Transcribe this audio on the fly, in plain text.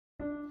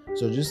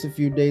So just a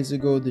few days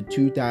ago, the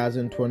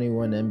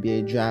 2021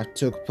 NBA draft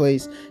took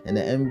place, and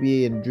the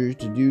NBA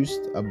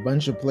introduced a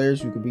bunch of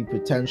players who could be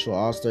potential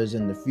all-stars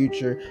in the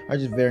future, are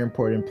just very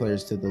important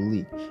players to the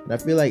league. And I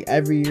feel like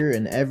every year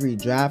in every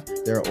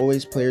draft, there are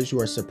always players who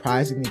are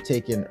surprisingly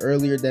taken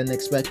earlier than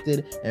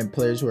expected, and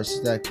players who are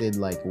selected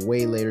like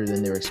way later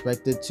than they were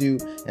expected to,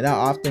 and that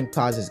often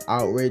causes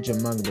outrage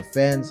among the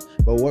fans.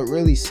 But what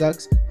really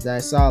sucks is that I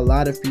saw a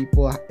lot of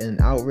people in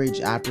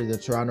outrage after the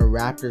Toronto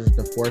Raptors with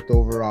the 4th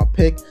overall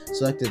pick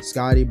selected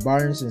Scottie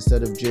Barnes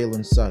instead of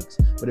Jalen Suggs.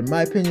 But in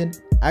my opinion,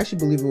 I actually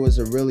believe it was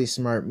a really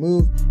smart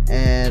move,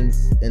 and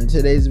in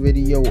today's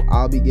video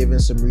I'll be giving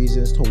some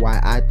reasons to why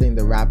I think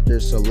the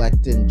Raptors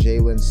selecting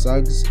Jalen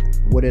Suggs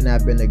wouldn't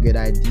have been a good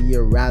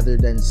idea rather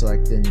than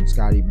selecting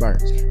Scottie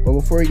Barnes. But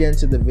before we get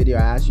into the video,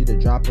 I ask you to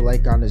drop a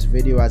like on this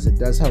video as it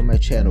does help my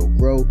channel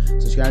grow.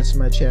 Subscribe to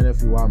my channel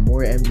if you want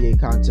more NBA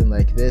content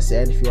like this,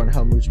 and if you want to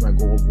help me reach my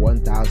goal of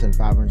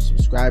 1,500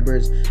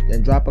 subscribers,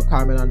 then drop a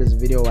comment on this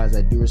video as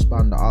I do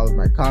respond to all of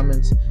my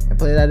comments, and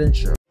play that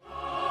intro.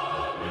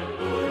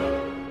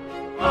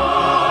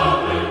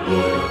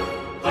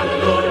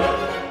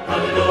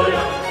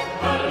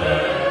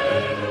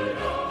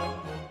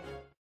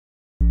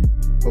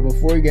 But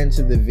before we get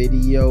into the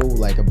video,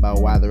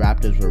 about why the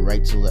Raptors were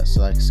right to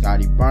select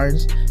Scottie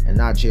Barnes and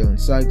not Jalen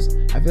Suggs,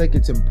 I feel like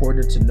it's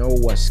important to know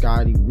what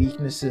Scottie's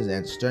weaknesses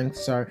and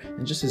strengths are,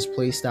 and just his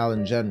play style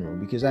in general,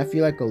 because I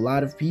feel like a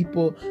lot of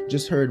people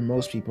just heard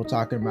most people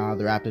talking about how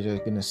the Raptors are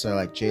going to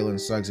select Jalen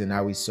Suggs and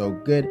how he's so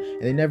good,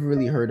 and they never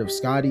really heard of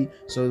Scottie.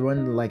 So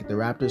when the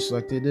Raptors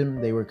selected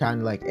him, they were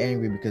kind of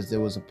angry because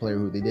there was a player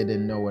who they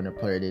didn't know and a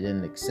player they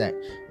didn't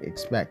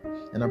expect.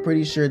 And I'm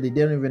pretty sure they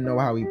didn't even know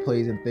how he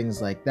plays and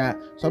things like that.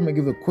 So I'm gonna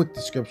give a quick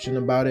description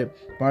about it.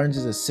 Barnes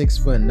is a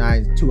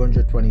 6'9",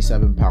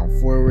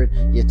 227-pound forward.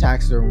 He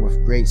attacks the rim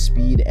with great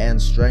speed and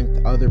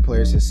strength other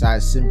players his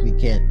size simply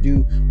can't do.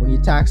 When he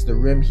attacks the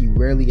rim, he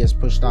rarely gets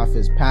pushed off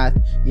his path.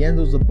 He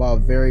handles the ball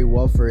very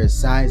well for his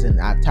size, and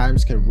at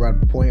times can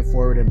run point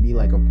forward and be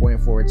like a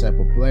point forward type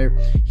of player.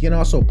 He can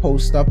also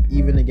post up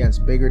even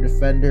against bigger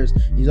defenders.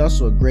 He's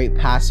also a great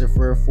passer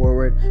for a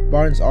forward.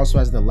 Barnes also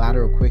has the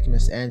lateral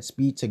quickness and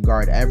speed to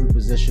guard every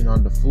position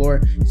on the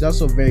floor. He's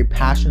also very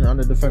passionate on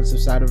the defensive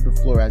side of the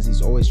floor, as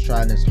he's always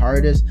trying his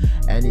hardest,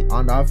 and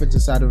on the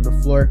offensive side of the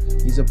floor,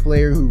 he's a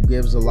player who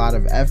gives a lot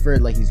of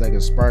effort. He's like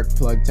a spark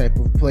plug type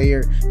of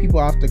player. People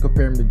often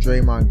compare him to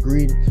Draymond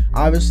Green.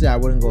 Obviously I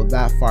wouldn't go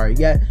that far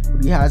yet,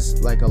 but he has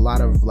a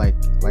lot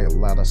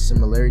of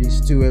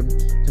similarities to him.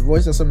 To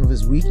voice out some of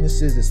his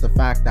weaknesses, it's the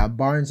fact that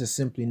Barnes is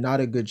simply not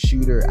a good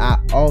shooter at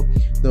all.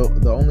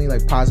 The only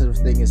positive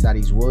thing is that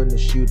he's willing to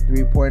shoot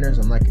 3-pointers,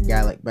 unlike a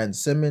guy like Ben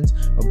Simmons.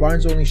 But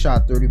Barnes only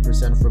shot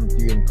 30% from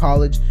 3 in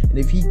college, and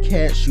if he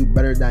can't shoot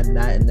better than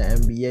that in the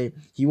NBA,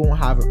 he won't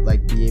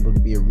be able to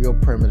be a real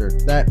perimeter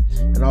threat.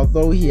 And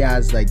although he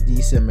has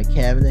decent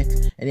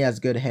mechanics and he has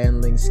good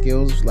handling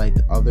skills like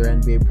other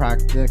NBA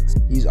prospects,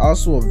 he's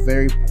also a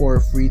very poor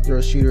free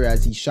throw shooter,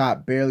 as he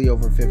shot barely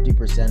over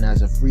 50%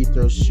 as a free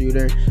throw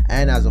shooter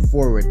and as a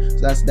forward. So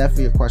that's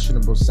definitely a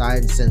questionable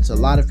sign, since a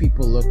lot of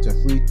people look to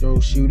free throw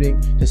shooting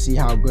to see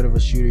how good of a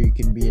shooter you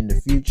can be in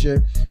the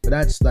future. But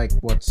that's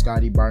what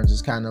Scottie Barnes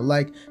is kind of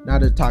like. Now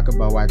to talk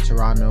about why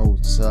Toronto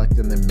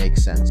selected them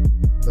makes sense.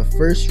 The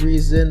first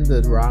reason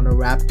the Toronto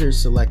Raptors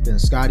selecting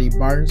Scottie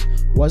Barnes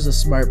was a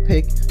smart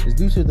pick is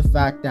due to the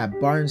fact that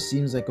Barnes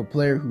seems like a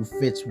player who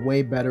fits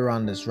way better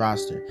on this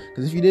roster.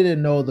 Because if you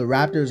didn't know, the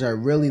Raptors are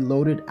really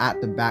loaded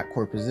at the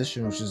backcourt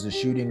position, which is the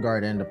shooting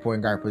guard and the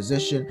point guard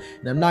position.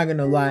 And I'm not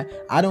gonna lie,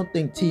 I don't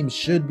think teams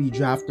should be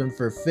drafting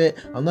for fit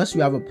unless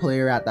you have a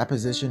player at that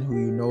position who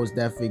you know is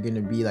definitely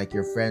gonna be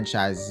your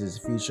franchise's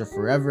future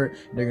forever.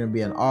 They're gonna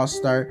be an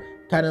all-star.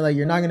 Kind of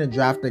you're not going to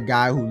draft a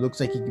guy who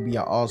looks like he could be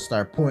an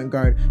all-star point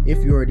guard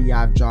if you already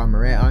have Ja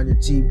Morant on your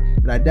team.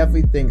 But I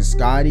definitely think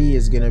Scottie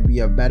is going to be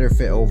a better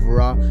fit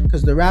overall,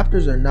 because the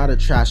Raptors are not a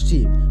trash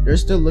team. They're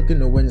still looking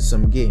to win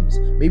some games.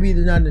 Maybe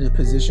they're not in a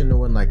position to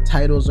win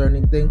titles or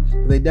anything,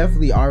 but they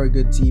definitely are a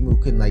good team who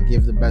can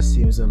give the best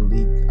teams in the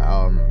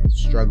league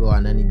struggle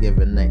on any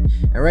given night.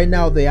 And right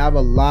now they have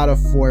a lot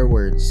of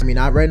forwards.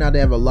 Right now they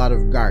have a lot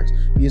of guards,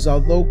 because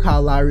although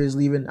Kyle Lowry is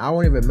leaving, I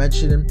won't even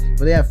mention him,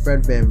 but they have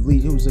Fred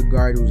VanVleet, who's a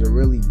guard, who's a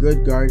really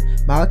good guard.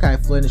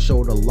 Malachi Flynn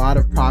showed a lot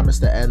of promise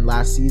to end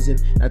last season,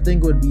 and I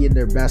think it would be in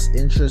their best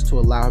interest to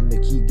allow him to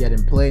keep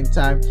getting playing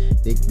time,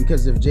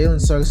 because if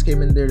Jalen Suggs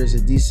came in there's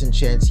a decent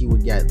chance he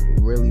would get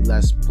really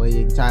less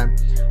playing time.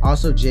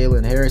 Also,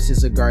 Jalen Harris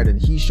is a guard,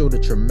 and he showed a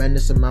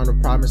tremendous amount of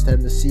promise to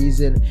end the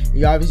season.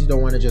 You obviously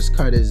don't want to just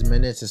cut his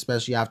minutes,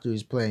 especially after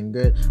he's playing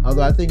good,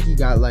 although I think he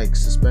got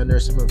suspended or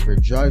something for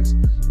drugs.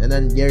 And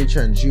then Gary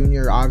Trent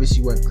Jr.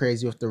 obviously went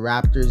crazy with the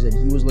Raptors, and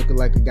he was looking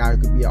like a guy who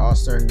could be an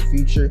all-star in the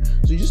future.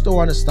 So you just don't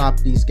want to stop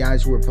these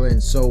guys who are playing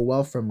so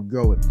well from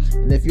growing.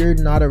 And if you're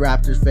not a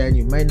Raptors fan,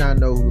 you might not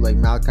know who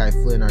Malachi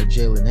Flynn or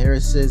Jalen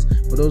Harris is,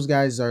 but those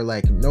guys are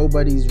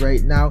nobodies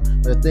right now.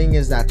 But the thing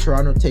is that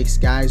Toronto takes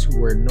guys who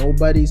were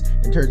nobodies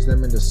and turns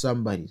them into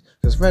somebodies,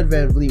 because Fred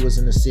VanVleet was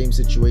in the same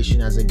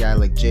situation as a guy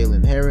like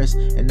Jalen Harris,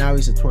 and now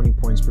he's a 21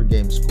 20 points per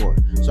game score.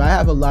 So I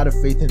have a lot of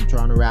faith in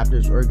Toronto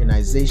Raptors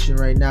organization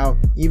right now,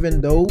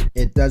 even though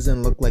it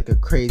doesn't look like a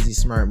crazy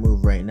smart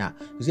move right now,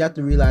 because you have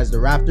to realize the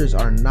Raptors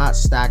are not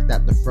stacked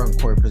at the front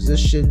court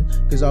position,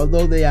 because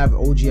although they have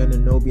OG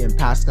Anunoby and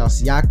Pascal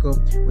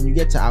Siakam, when you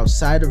get to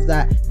outside of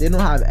that, they don't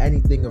have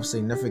anything of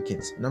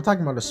significance. And I'm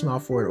talking about a small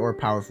forward or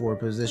power forward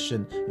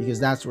position, because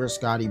that's where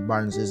Scottie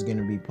Barnes is going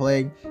to be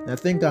playing. And I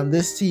think on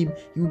this team,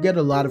 you get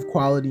a lot of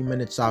quality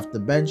minutes off the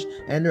bench,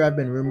 and there have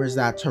been rumors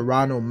that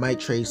Toronto might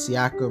trade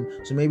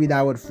Siakam, so maybe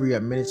that would free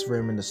up minutes for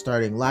him in the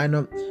starting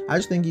lineup. I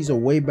just think he's a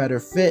way better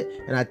fit,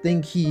 and I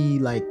think he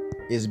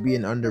is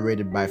being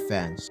underrated by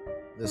fans.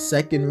 The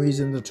second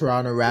reason the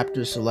Toronto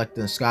Raptors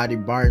selecting Scottie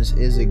Barnes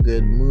is a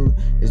good move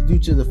is due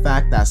to the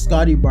fact that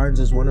Scottie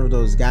Barnes is one of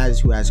those guys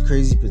who has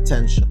crazy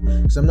potential.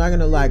 So I'm not going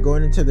to lie,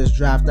 going into this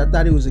draft, I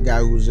thought he was a guy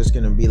who was just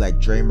going to be like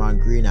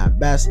Draymond Green at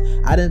best.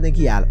 I didn't think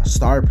he had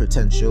star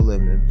potential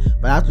in him.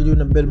 But after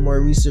doing a bit more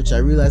research, I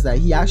realized that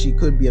he actually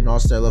could be an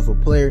all-star level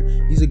player.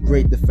 He's a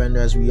great defender,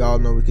 as we all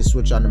know. We can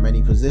switch on to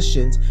many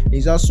positions. And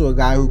he's also a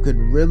guy who could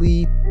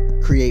really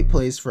create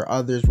plays for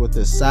others with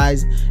his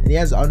size, and he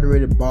has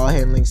underrated ball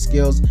handling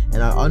skills and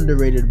an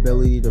underrated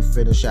ability to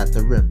finish at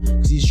the rim,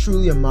 because he's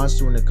truly a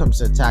monster when it comes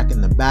to attacking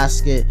the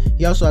basket.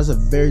 He also has a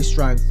very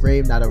strong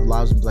frame that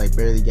allows him to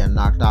barely get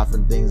knocked off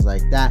and things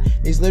like that.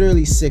 And he's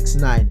literally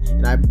 6'9",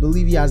 and I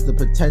believe he has the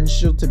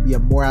potential to be a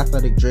more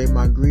athletic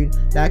Draymond Green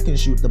that can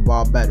shoot the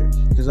ball better,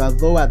 because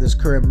although at this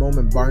current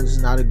moment Barnes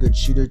is not a good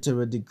shooter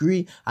to a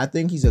degree, I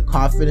think he's a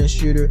confident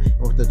shooter.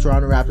 And with the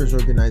Toronto Raptors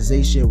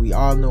organization, we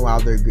all know how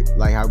they're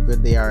how good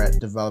they are at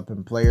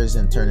developing players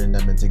and turning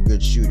them into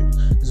good shooters.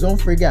 Because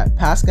don't forget,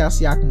 Pascal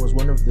Siakam was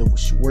one of the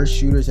worst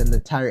shooters in the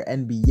entire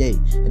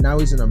NBA, and now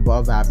he's an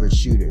above average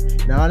shooter.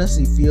 And I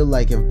honestly feel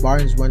like if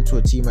Barnes went to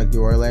a team like the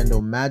Orlando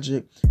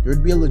Magic, there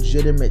would be a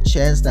legitimate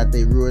chance that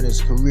they ruin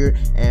his career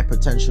and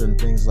potential and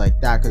things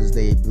like that, because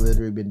they've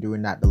literally been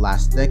doing that the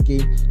last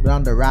decade. But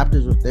on the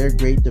Raptors, with their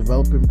great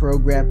development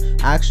program,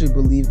 I actually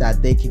believe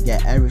that they can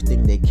get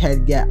everything they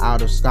can get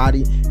out of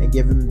Scottie and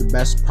give him the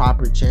best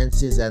proper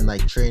chances and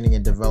training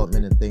and development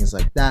and things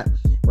like that.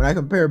 When I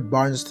compare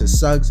Barnes to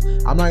Suggs,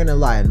 I'm not gonna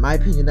lie, in my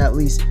opinion at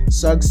least,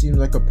 Suggs seems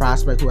like a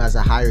prospect who has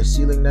a higher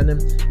ceiling than him,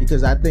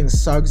 because I think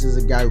Suggs is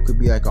a guy who could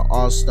be like an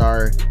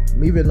all-star,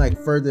 even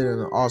further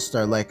than an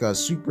all-star, like a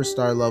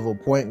superstar level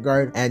point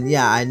guard. And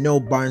yeah, I know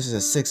Barnes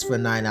is a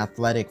 6'9"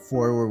 athletic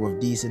forward with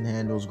decent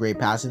handles, great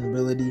passing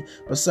ability,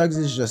 but Suggs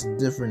is just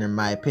different in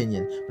my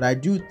opinion. But I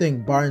do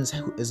think Barnes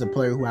is a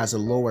player who has a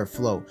lower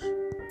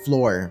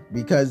floor,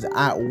 because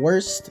at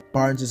worst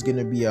Barnes is going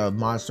to be a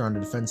monster on the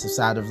defensive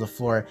side of the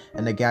floor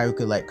and a guy who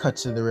could cut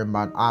to the rim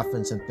on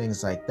offense and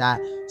things like that.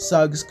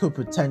 Suggs could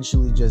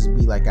potentially just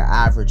be an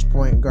average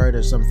point guard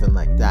or something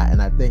like that,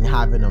 and I think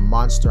having a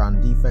monster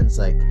on defense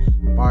like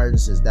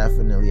Barnes is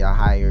definitely a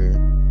higher,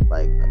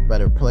 a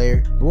better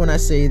player. But when I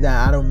say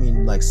that, I don't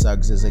mean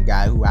Suggs is a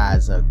guy who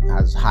has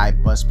high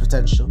bust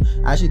potential.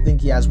 I actually think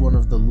he has one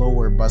of the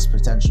lower bust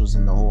potentials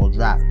in the whole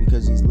draft,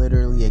 because he's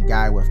literally a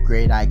guy with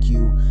great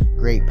IQ,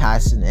 great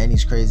passing, and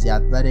he's crazy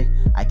athletic.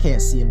 I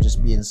can't see him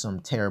just being some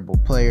terrible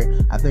player.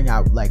 I think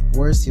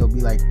worst he'll be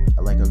like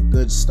a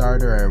good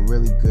starter or a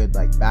really good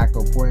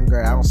backup point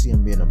guard. I don't see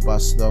him being a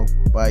bust though.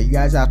 But you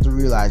guys have to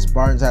realize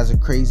Barnes has a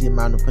crazy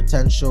amount of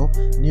potential,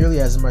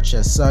 nearly as much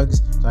as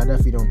Suggs, so I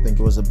definitely don't think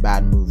it was a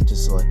bad move to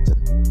select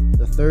him.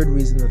 The third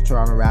reason the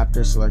Toronto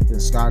Raptors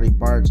selected Scottie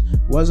Barnes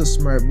was a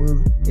smart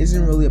move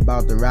isn't really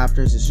about the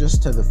Raptors, it's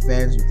just to the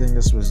fans who think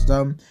this was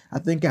dumb. I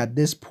think at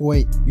this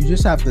point, you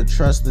just have to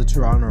trust the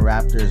Toronto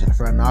Raptors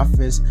front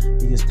office,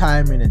 because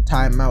time in and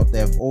time out, they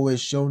have always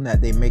shown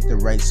that they make the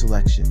right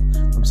selection.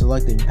 From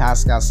selecting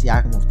Pascal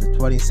Siakam with the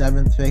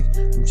 27th pick,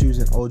 from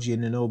choosing OG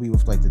Anunoby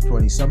with the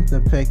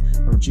 20-something pick,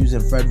 from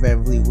choosing Fred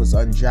VanVleet who was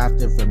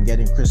undrafted, from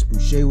getting Chris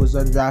Boucher who was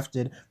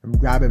undrafted, from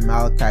grabbing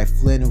Malachi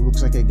Flynn, who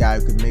looks like a guy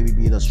who could maybe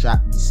be the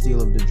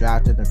steal of the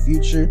draft in the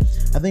future.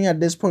 I think at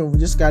this point, we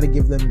just got to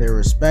give them their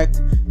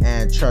respect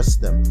and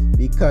trust them,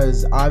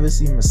 because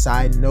obviously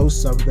Masai knows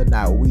something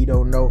that we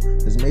don't know,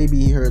 because maybe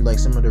he heard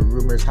some of the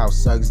rumors how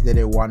Suggs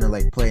didn't want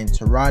to play in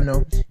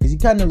Toronto, because he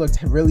kind of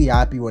looked really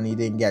happy when he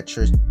didn't get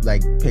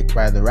picked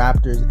by the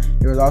Raptors.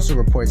 There was also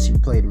reports he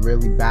played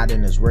really bad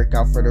in his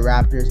workout for the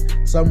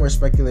Raptors. Some were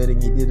speculating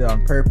he did it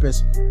on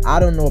purpose. I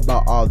don't know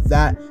about all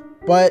that,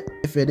 but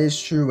if it is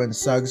true and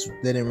Suggs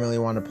didn't really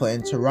want to play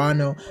in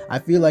Toronto, I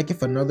feel like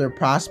if another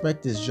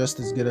prospect is just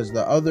as good as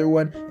the other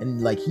one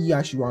and he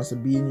actually wants to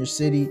be in your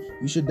city,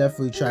 you should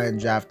definitely try and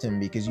draft him,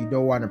 because you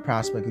don't want a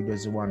prospect who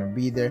doesn't want to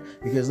be there,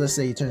 because let's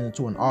say he turns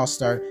into an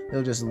all-star,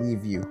 he'll just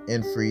leave you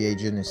in free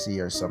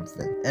agency or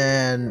something.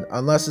 And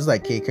unless it's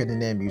Cade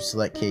Cunningham, you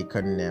select Cade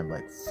Cunningham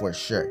for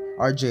sure,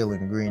 or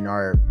Jalen Green,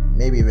 or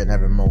maybe even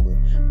Evan Mobley.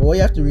 But what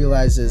you have to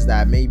realize is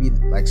that maybe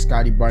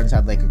Scottie Barnes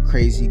had a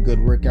crazy good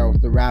workout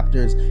with the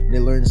Raptors, and they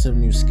learned some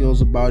new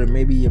skills about him.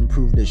 Maybe he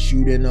improved his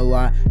shooting a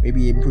lot,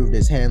 maybe he improved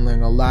his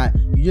handling a lot.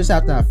 You You just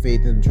have to have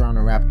faith in the Toronto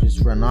Raptors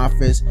front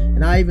office,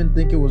 and I even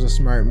think it was a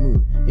smart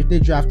move. If they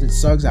drafted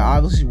Suggs, I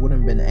obviously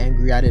wouldn't have been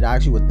angry at it. I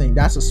actually would think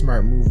that's a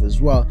smart move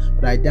as well,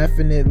 but I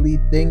definitely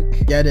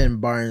think getting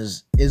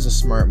Barnes is a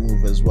smart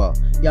move as well.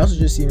 He also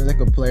just seems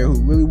like a player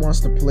who really wants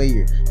to play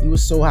here. He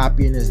was so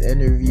happy in his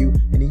interview,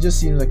 and he just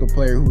seems like a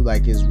player who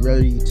is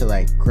ready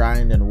to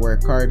grind and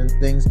work hard and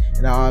things,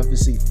 and that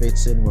obviously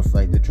fits in with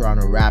the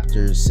Toronto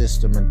Raptors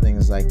system and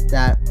things like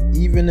that.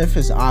 Even if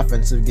his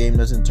offensive game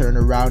doesn't turn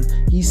around,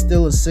 he's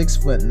still a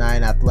 6'9"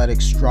 athletic,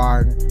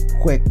 strong,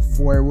 quick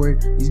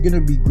forward. He's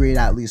gonna be great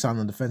at least on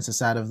the defensive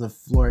side of the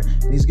floor,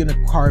 and he's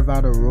gonna carve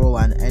out a role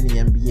on any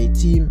NBA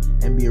team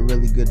and be a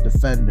really good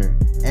defender.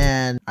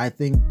 And I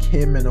think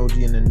him and OG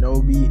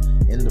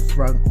Anunoby in the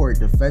front court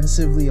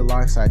defensively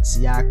alongside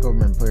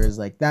Siakam and players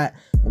like that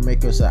will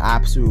make us an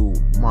absolute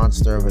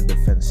monster of a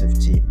defensive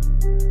team.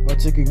 But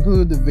to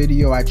conclude the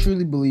video, I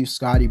truly believe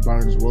Scottie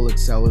Barnes will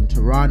excel in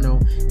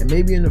Toronto, and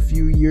maybe in a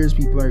few years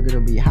people are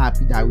going to be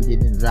happy that we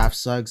didn't draft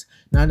Suggs,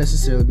 not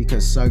necessarily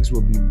because Suggs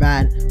will be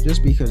bad,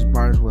 just because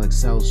Barnes will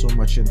excel so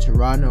much in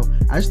Toronto.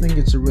 I just think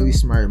it's a really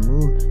smart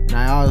move, and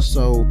I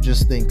also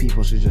just think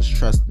people should just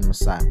trust in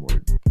Masai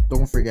Ward.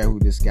 Don't forget who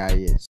this guy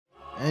is.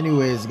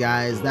 Anyways,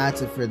 guys,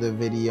 that's it for the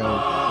video.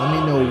 Let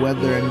me know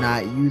whether or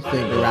not you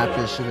think the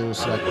Raptors should have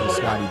selected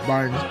Scottie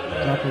Barnes.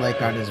 Drop a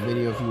like on this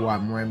video if you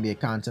want more NBA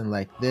content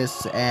like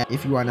this. And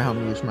if you want to help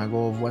me reach my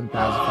goal of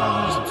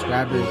 1,500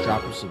 subscribers,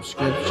 drop a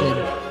subscription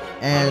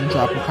and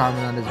drop a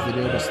comment on this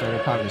video to start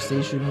a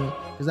conversation with me,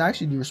 because I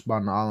actually do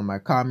respond to all of my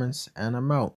comments. And I'm out.